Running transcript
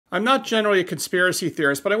I'm not generally a conspiracy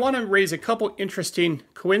theorist, but I want to raise a couple interesting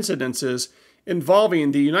coincidences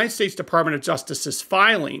involving the United States Department of Justice's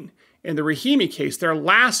filing in the Rahimi case, their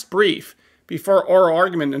last brief before oral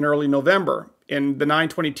argument in early November in the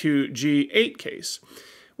 922G8 case,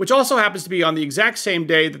 which also happens to be on the exact same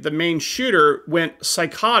day that the Maine shooter went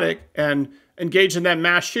psychotic and engaged in that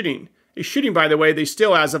mass shooting. A shooting, by the way, they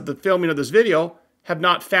still, as of the filming of this video, have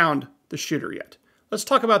not found the shooter yet. Let's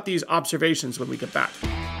talk about these observations when we get back.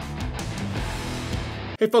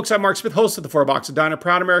 Hey folks, I'm Mark Smith, host of The 4 Box of Dine, a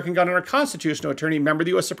proud American gun owner, constitutional attorney, member of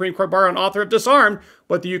the US Supreme Court Bar, and author of Disarmed,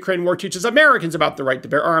 What the Ukraine War Teaches Americans About the Right to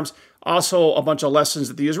Bear Arms. Also, a bunch of lessons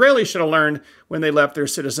that the Israelis should have learned when they left their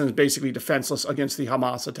citizens basically defenseless against the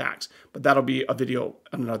Hamas attacks. But that'll be a video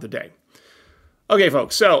another day. Okay,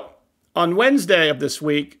 folks, so on Wednesday of this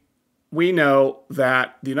week, we know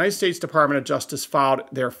that the United States Department of Justice filed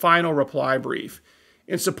their final reply brief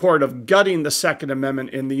in support of gutting the Second Amendment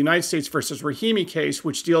in the United States versus Rahimi case,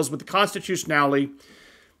 which deals with the constitutionality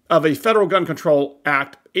of a Federal Gun Control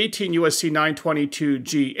Act, 18 U.S.C.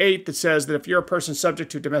 922G8, that says that if you're a person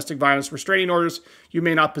subject to domestic violence restraining orders, you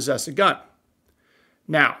may not possess a gun.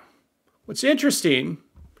 Now, what's interesting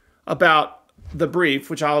about the brief,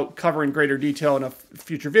 which I'll cover in greater detail in a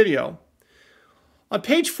future video, on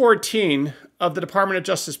page 14 of the Department of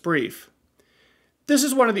Justice brief, this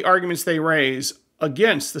is one of the arguments they raise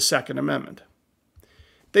against the Second Amendment.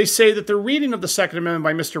 They say that the reading of the Second Amendment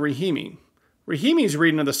by Mr. Rahimi's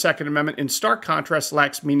reading of the Second Amendment in stark contrast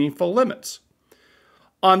lacks meaningful limits.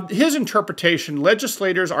 On his interpretation,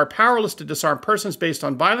 legislators are powerless to disarm persons based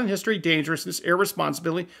on violent history, dangerousness,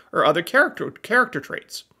 irresponsibility, or other character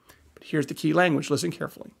traits. But here's the key language. Listen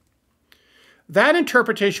carefully. That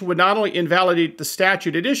interpretation would not only invalidate the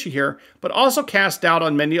statute at issue here, but also cast doubt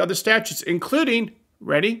on many other statutes, including,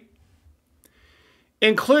 ready?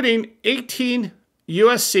 Including 18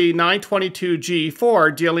 U.S.C.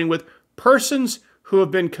 922G4 dealing with persons who have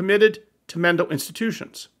been committed to mental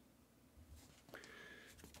institutions.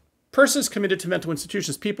 Persons committed to mental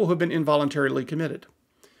institutions, people who have been involuntarily committed.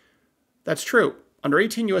 That's true. Under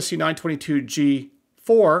 18 U.S.C.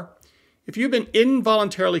 922G4, if you've been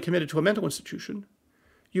involuntarily committed to a mental institution,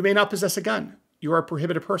 you may not possess a gun. You are a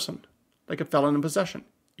prohibited person, like a felon in possession.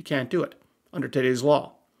 You can't do it under today's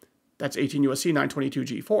law. That's 18 U.S.C.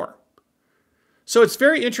 922G4. So it's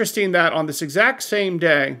very interesting that on this exact same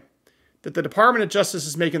day that the Department of Justice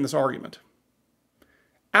is making this argument,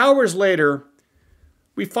 hours later,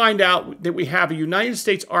 we find out that we have a United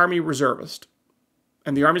States Army Reservist.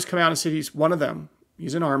 And the Army's come out and said he's one of them.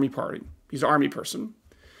 He's an Army party. He's an Army person.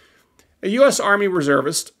 A US Army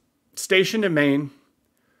Reservist stationed in Maine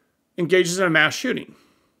engages in a mass shooting.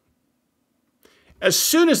 As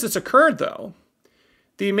soon as this occurred, though,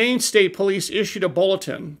 the Maine State Police issued a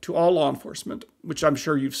bulletin to all law enforcement, which I'm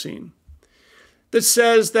sure you've seen, that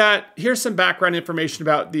says that here's some background information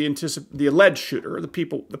about the alleged shooter, the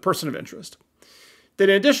person of interest, that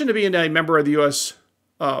in addition to being a member of the U.S.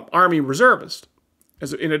 Army Reservist,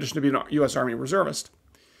 in addition to being a U.S. Army Reservist,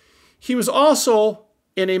 he was also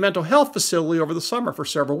in a mental health facility over the summer for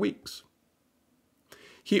several weeks.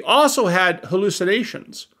 He also had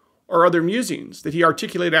hallucinations or other musings that he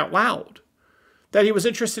articulated out loud, that he was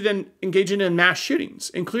interested in engaging in mass shootings,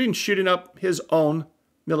 including shooting up his own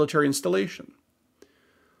military installation.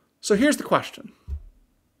 So here's the question.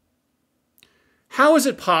 How is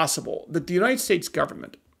it possible that the United States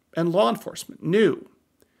government and law enforcement knew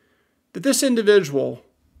that this individual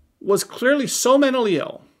was clearly so mentally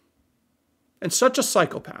ill and such a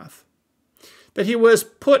psychopath that he was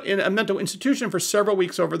put in a mental institution for several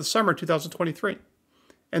weeks over the summer 2023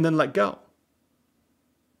 and then let go?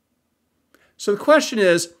 So the question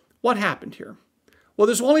is, what happened here? Well,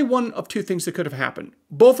 there's only one of two things that could have happened,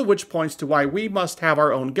 both of which points to why we must have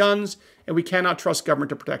our own guns and we cannot trust government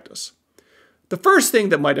to protect us. The first thing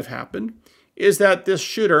that might have happened is that this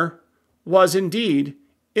shooter was indeed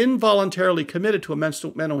involuntarily committed to a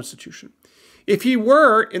mental institution. If he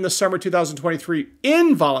were, in the summer 2023,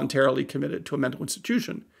 involuntarily committed to a mental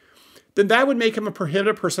institution, then that would make him a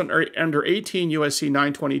prohibited person under 18 U.S.C.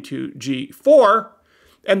 922G4,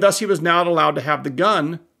 and thus he was not allowed to have the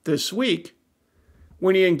gun this week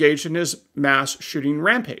when he engaged in his mass shooting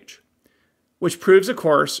rampage. Which proves, of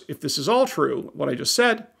course, if this is all true, what I just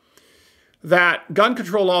said, that gun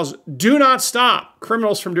control laws do not stop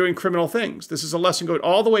criminals from doing criminal things. This is a lesson going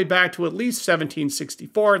all the way back to at least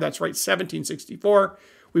 1764. That's right, 1764.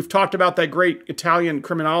 We've talked about that great Italian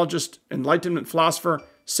criminologist, Enlightenment philosopher,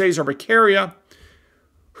 Cesare Beccaria,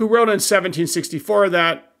 who wrote in 1764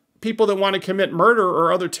 that people that want to commit murder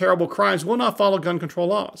or other terrible crimes will not follow gun control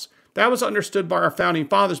laws. That was understood by our founding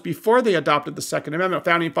fathers before they adopted the Second Amendment,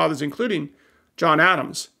 founding fathers including John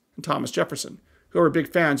Adams and Thomas Jefferson, who were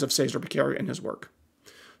big fans of Cesar Beccaria and his work.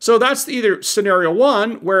 So that's either scenario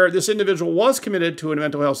one, where this individual was committed to a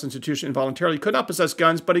mental health institution involuntarily, could not possess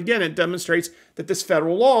guns, but again, it demonstrates that this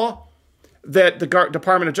federal law that the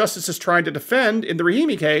Department of Justice is trying to defend in the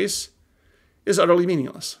Rahimi case is utterly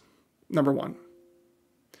meaningless, number one.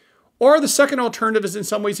 Or the second alternative is in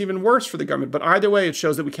some ways even worse for the government, but either way, it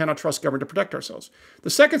shows that we cannot trust government to protect ourselves. The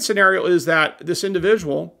second scenario is that this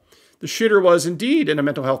individual, the shooter, was indeed in a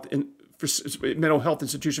mental health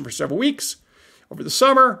institution for several weeks over the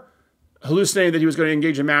summer, hallucinating that he was going to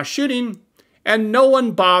engage in mass shooting, and no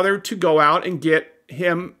one bothered to go out and get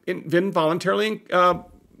him involuntarily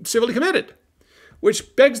civilly committed.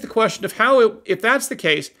 Which begs the question of how, if that's the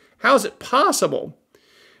case, how is it possible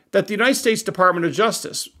that the United States Department of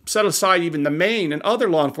Justice, set aside even the Maine and other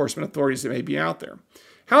law enforcement authorities that may be out there,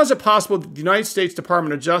 how is it possible that the United States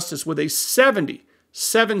Department of Justice, with a $70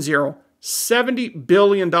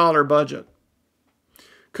 billion budget,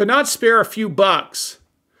 could not spare a few bucks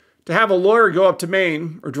to have a lawyer go up to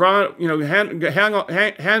Maine or we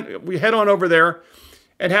head on over there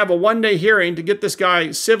and have a one-day hearing to get this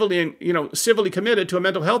guy civilly committed to a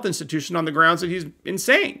mental health institution on the grounds that he's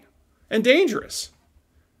insane and dangerous.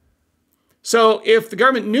 So if the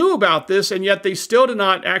government knew about this and yet they still did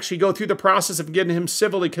not actually go through the process of getting him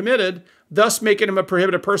civilly committed, thus making him a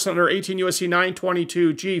prohibited person under 18 U.S.C.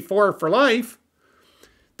 922 G4 for life,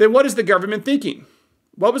 then what is the government thinking?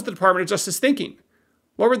 What was the Department of Justice thinking?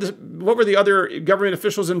 What were the other government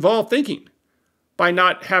officials involved thinking by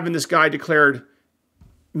not having this guy declared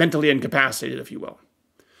mentally incapacitated, if you will?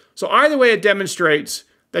 So either way, it demonstrates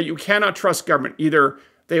that you cannot trust government. Either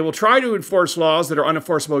they will try to enforce laws that are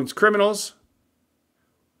unenforceable against criminals,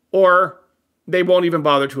 or they won't even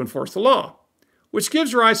bother to enforce the law, which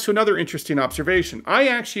gives rise to another interesting observation. I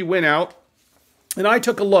actually went out and I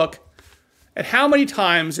took a look at how many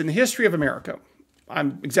times in the history of America,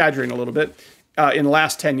 I'm exaggerating a little bit, in the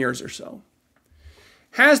last 10 years or so,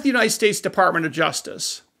 has the United States Department of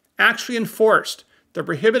Justice actually enforced the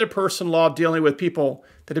prohibited person law dealing with people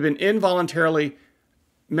that have been involuntarily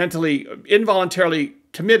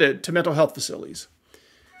committed to mental health facilities.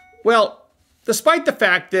 Well, despite the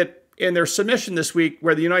fact that in their submission this week,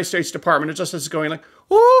 where the United States Department of Justice is going like,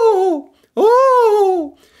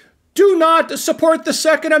 do not support the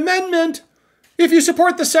Second Amendment. If you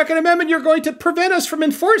support the Second Amendment, you're going to prevent us from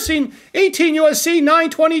enforcing 18 U.S.C.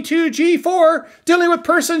 922 G4, dealing with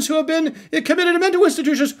persons who have been committed to mental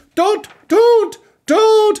institutions. Don't.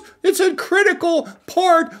 It's a critical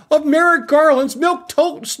part of Merrick Garland's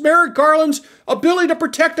ability to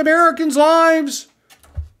protect Americans' lives.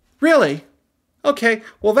 Really? Okay,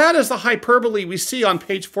 well, that is the hyperbole we see on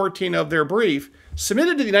page 14 of their brief,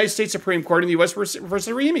 submitted to the United States Supreme Court in the U.S. versus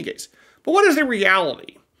the Rahimi case. But what is the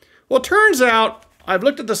reality? Well, it turns out, I've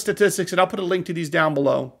looked at the statistics, and I'll put a link to these down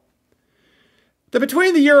below, that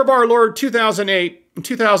between the year of our Lord 2008 and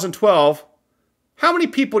 2012, how many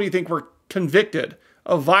people do you think were convicted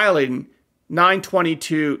of violating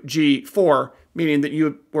 922 G4, meaning that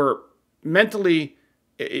you were mentally,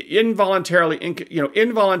 involuntarily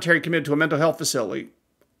committed to a mental health facility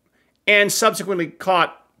and subsequently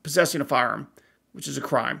caught possessing a firearm, which is a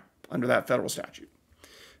crime under that federal statute?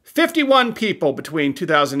 51 people between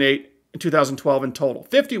 2008 and 2012 in total.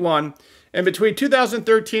 51. And between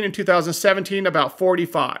 2013 and 2017, about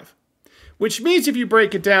 45. Which means, if you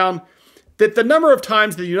break it down, that the number of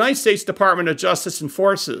times the United States Department of Justice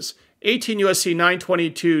enforces 18 U.S.C.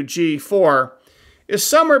 922 G4 is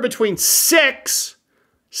somewhere between 6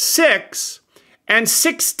 and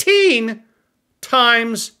 16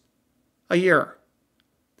 times a year.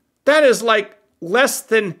 That is like less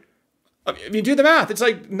than, I mean, do the math. It's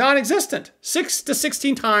like non-existent. 6 to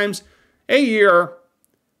 16 times a year,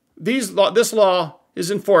 this law is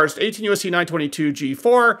enforced, 18 U.S.C. 922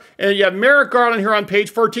 G4, and you have Merrick Garland here on page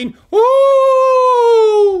 14.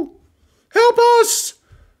 Ooh! Help us!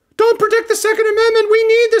 Don't protect the Second Amendment. We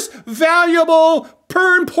need this valuable,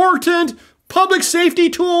 important public safety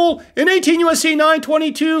tool in 18 U.S.C.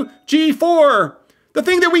 922 G4, the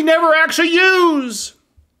thing that we never actually use.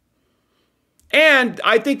 And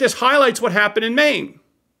I think this highlights what happened in Maine.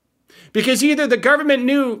 Because either the government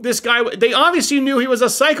knew this guy, they obviously knew he was a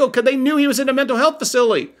psycho because they knew he was in a mental health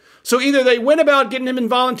facility. So either they went about getting him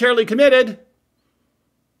involuntarily committed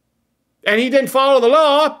and he didn't follow the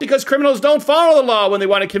law, because criminals don't follow the law when they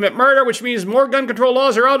want to commit murder, which means more gun control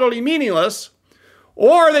laws are utterly meaningless.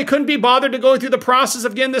 Or they couldn't be bothered to go through the process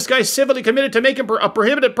of getting this guy civilly committed to make him a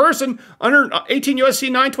prohibited person under 18 U.S.C.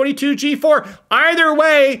 922 G4. Either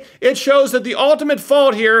way, it shows that the ultimate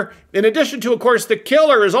fault here, in addition to, of course, the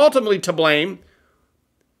killer is ultimately to blame,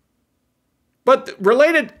 but the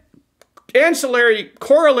related ancillary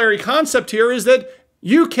corollary concept here is that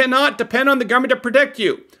you cannot depend on the government to protect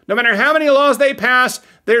you. No matter how many laws they pass,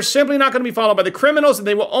 they're simply not going to be followed by the criminals, and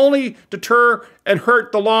they will only deter and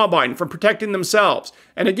hurt the law-abiding from protecting themselves.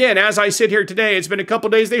 And again, as I sit here today, it's been a couple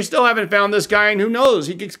days, they still haven't found this guy, and who knows,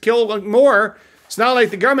 he could kill more. It's not like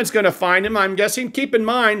the government's going to find him, I'm guessing. Keep in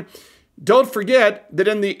mind, don't forget that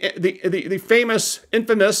in the famous,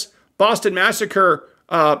 infamous Boston Massacre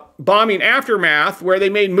bombing aftermath, where they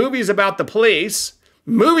made movies about the police,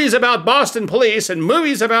 movies about Boston police, and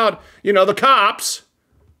movies about, the cops.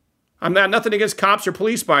 I'm not nothing against cops or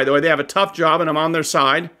police, by the way. They have a tough job, and I'm on their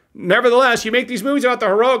side. Nevertheless, you make these movies about the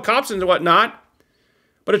heroic cops and whatnot.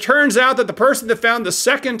 But it turns out that the person that found the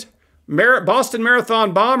second Boston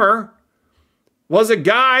Marathon bomber was a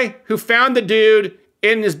guy who found the dude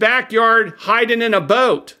in his backyard hiding in a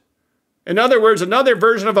boat. In other words, another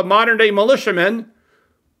version of a modern-day militiaman,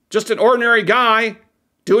 just an ordinary guy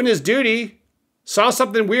doing his duty, saw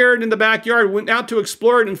something weird in the backyard, went out to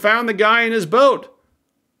explore it, and found the guy in his boat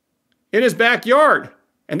in his backyard.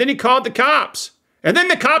 And then he called the cops. And then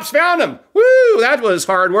the cops found him. Woo, that was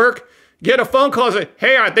hard work. Get a phone call and say,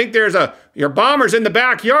 hey, I think your bomber's in the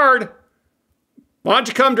backyard. Why don't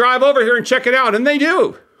you come drive over here and check it out? And they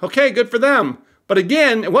do. Okay, good for them. But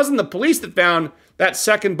again, it wasn't the police that found that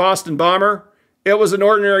second Boston bomber. It was an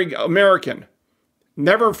ordinary American.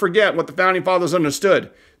 Never forget what the Founding Fathers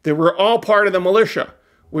understood. That we're all part of the militia.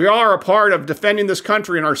 We are a part of defending this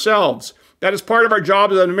country and ourselves. That is part of our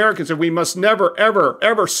job as Americans, and we must never, ever,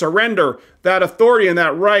 ever surrender that authority and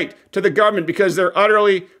that right to the government, because they're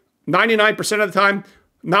utterly, 99% of the time,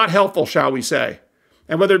 not helpful, shall we say.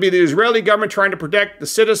 And whether it be the Israeli government trying to protect the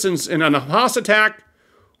citizens in an Hamas attack,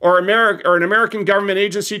 or an American government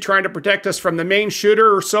agency trying to protect us from the Maine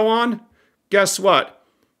shooter or so on, guess what?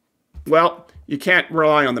 Well, you can't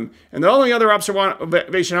rely on them. And the only other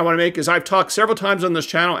observation I want to make is I've talked several times on this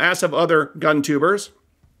channel, as have other gun tubers,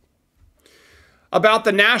 about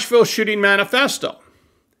the Nashville Shooting Manifesto.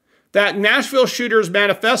 That Nashville Shooters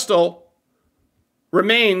Manifesto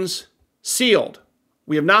remains sealed.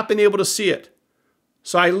 We have not been able to see it.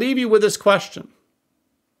 So I leave you with this question.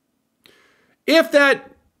 If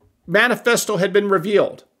that manifesto had been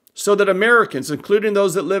revealed so that Americans, including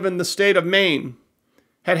those that live in the state of Maine,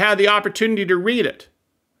 had had the opportunity to read it,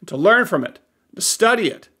 to learn from it, to study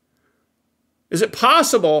it, is it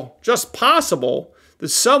possible, just possible, that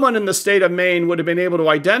someone in the state of Maine would have been able to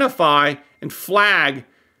identify and flag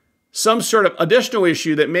some sort of additional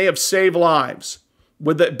issue that may have saved lives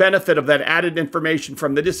with the benefit of that added information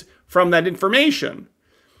from that information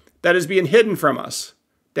that is being hidden from us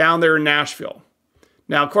down there in Nashville?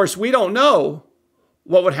 Now, of course, we don't know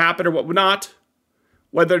what would happen or what would not,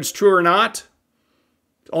 whether it's true or not.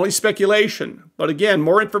 Only speculation. But again,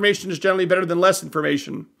 more information is generally better than less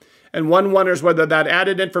information. And one wonders whether that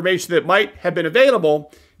added information that might have been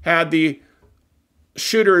available had the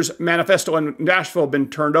shooter's manifesto in Nashville been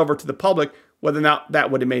turned over to the public, whether or not that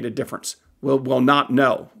would have made a difference. We'll not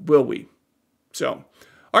know, will we? So,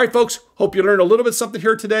 all right, folks, hope you learned a little bit something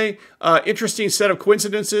here today. Interesting set of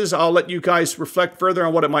coincidences. I'll let you guys reflect further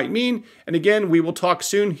on what it might mean. And again, we will talk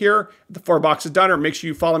soon here at the 4 Boxes Diner. Make sure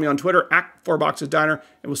you follow me on Twitter, at 4 Boxes Diner,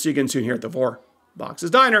 and we'll see you again soon here at the 4 Boxes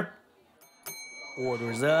Diner.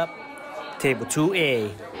 Orders up. Table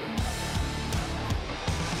 2A.